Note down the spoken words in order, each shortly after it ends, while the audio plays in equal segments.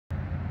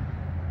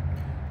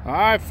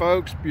Alright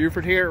folks,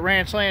 Buford here at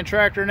Ranchland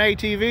Tractor and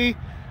ATV,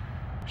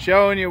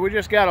 showing you we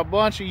just got a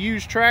bunch of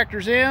used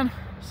tractors in,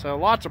 so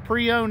lots of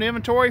pre-owned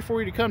inventory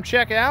for you to come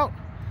check out.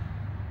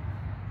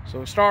 So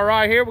we'll start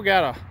right here. We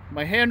got a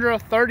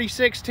Mahindra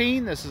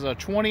 3016. This is a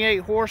 28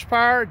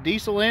 horsepower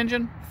diesel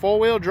engine,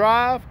 four-wheel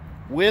drive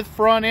with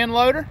front end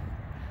loader.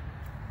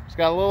 It's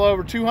got a little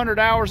over 200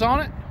 hours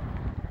on it.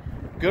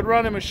 Good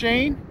running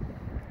machine.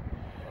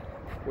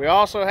 We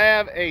also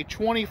have a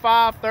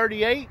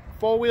 2538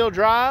 four-wheel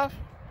drive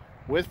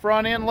with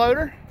front end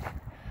loader.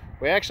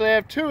 We actually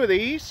have two of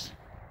these.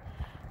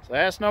 So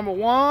that's number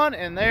one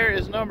and there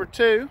is number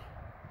two.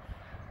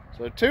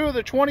 So two of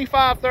the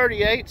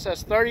 2538s,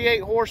 that's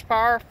 38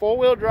 horsepower,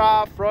 four-wheel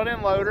drive, front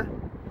end loader.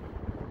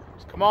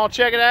 So come on,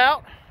 check it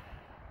out.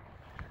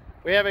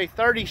 We have a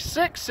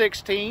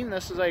 3616.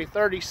 This is a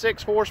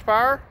 36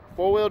 horsepower,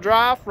 four-wheel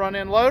drive, front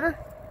end loader.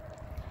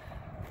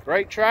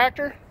 Great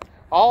tractor.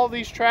 All of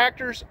these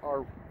tractors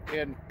are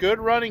in good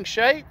running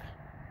shape.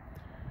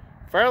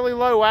 Fairly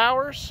low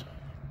hours.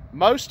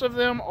 Most of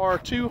them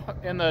are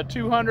in the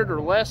 200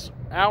 or less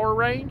hour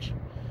range.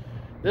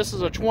 This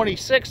is a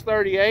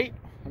 2638,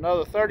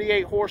 another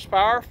 38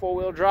 horsepower,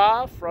 four-wheel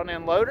drive, front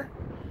end loader.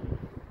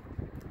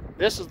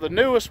 This is the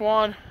newest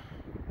one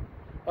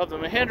of the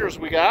Mahindras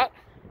we got.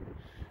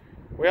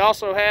 We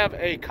also have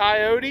a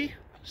Kioti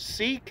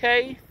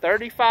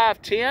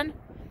CK3510.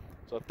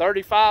 It's a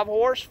 35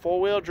 horse,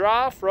 four-wheel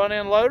drive, front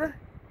end loader.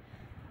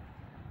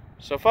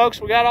 So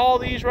folks, we got all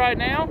these right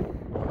now.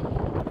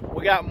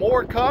 We got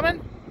more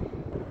coming.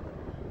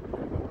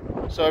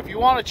 So if you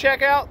want to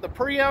check out the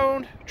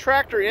pre-owned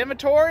tractor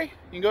inventory,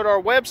 you can go to our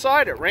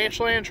website at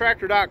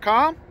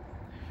ranchlandtractor.com.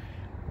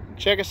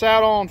 Check us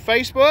out on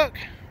Facebook.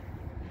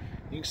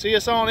 You can see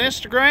us on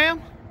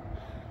Instagram.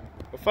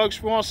 But folks,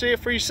 if you want to see it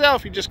for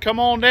yourself, you just come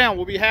on down.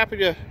 We'll be happy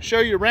to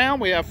show you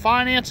around. We have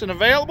financing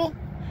available.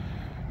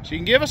 So you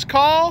can give us a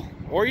call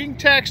or you can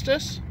text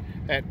us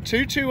at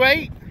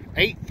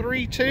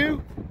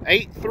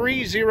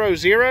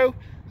 228-832-8300.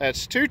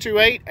 That's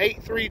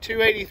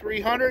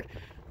 228-832-8300.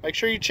 Make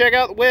sure you check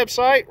out the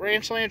website,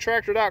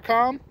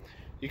 ranchlandtractor.com.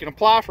 You can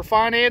apply for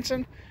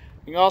financing.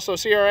 You can also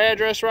see our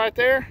address right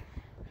there.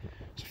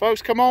 So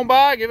folks, come on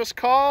by, give us a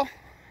call.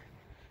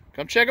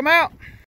 Come check them out.